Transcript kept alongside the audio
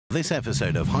This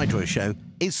episode of Hydroshow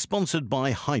is sponsored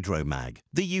by Hydromag,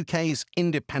 the UK's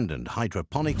independent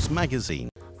hydroponics magazine.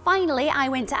 Finally, I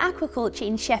went to Aquaculture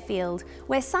in Sheffield,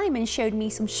 where Simon showed me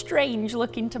some strange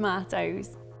looking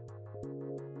tomatoes.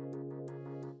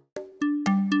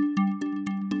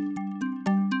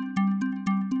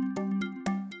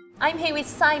 I'm here with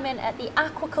Simon at the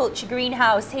Aquaculture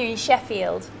greenhouse here in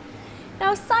Sheffield.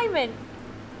 Now Simon,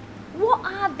 what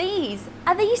are these?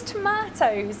 Are these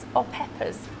tomatoes or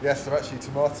peppers? Yes, they're actually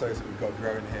tomatoes that we've got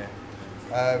growing here.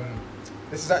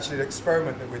 This is actually an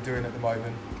experiment that we're doing at the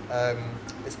moment.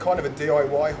 It's kind of a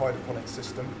DIY hydroponic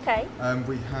system. Okay.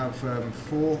 We have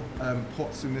 4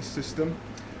 pots in this system.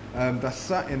 They're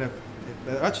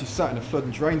actually sat in a flood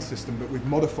and drain system, but we've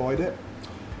modified it.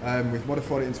 We've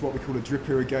modified it into what we call a drip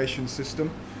irrigation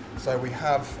system. So we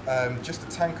have just a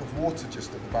tank of water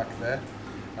just at the back there.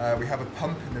 We have a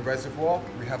pump in the reservoir.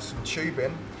 We have some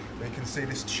tubing. You can see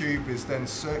this tube is then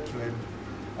circling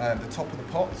the top of the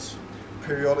pots.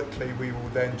 Periodically we will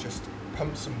then just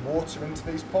pump some water into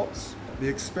these pots. The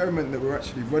experiment that we're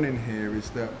actually running here is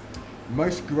that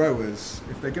most growers,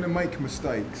 if they're going to make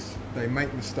mistakes, they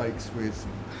make mistakes with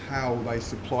how they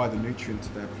supply the nutrient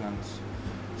to their plants.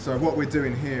 So what we're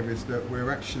doing here is that we're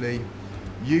actually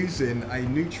using a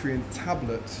nutrient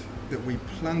tablet that we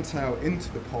plant out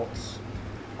into the pots,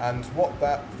 and what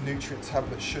that nutrient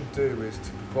tablet should do is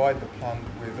to provide the plant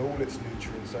with all its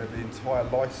nutrients over the entire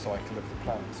life cycle of the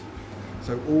plant.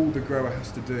 So all the grower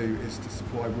has to do is to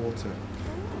supply water.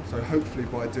 So hopefully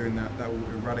by doing that, that will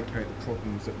eradicate the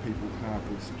problems that people have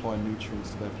with supplying nutrients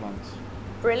to their plants.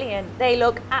 Brilliant. They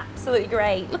look absolutely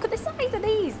great. Look at the size of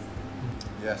these.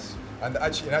 Yes, and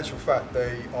actually in actual fact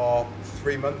they are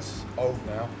 3 months old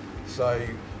now, so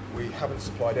we haven't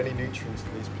supplied any nutrients to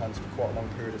these plants for quite a long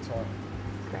period of time.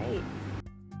 Great.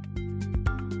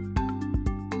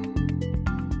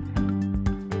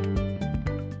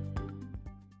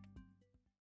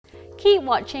 Keep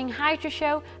watching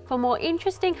Hydroshow for more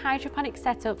interesting hydroponic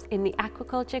setups in the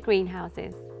aquaculture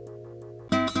greenhouses.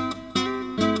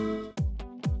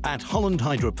 At Holland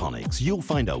Hydroponics, you'll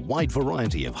find a wide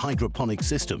variety of hydroponic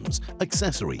systems,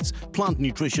 accessories, plant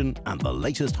nutrition, and the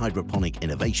latest hydroponic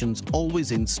innovations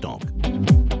always in stock.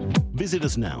 Visit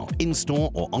us now, in-store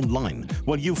or online,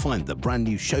 where you'll find the brand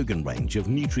new Shogun range of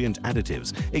nutrient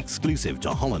additives exclusive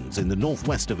to Hollands in the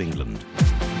northwest of England.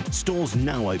 Stores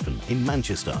now open in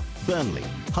Manchester, Burnley,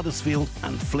 Huddersfield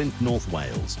and Flint, North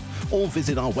Wales. Or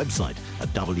visit our website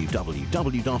at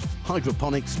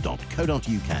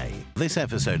www.hydroponics.co.uk. This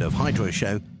episode of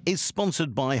Hydroshow is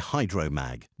sponsored by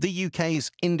Hydromag, the UK's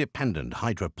independent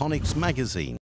hydroponics magazine.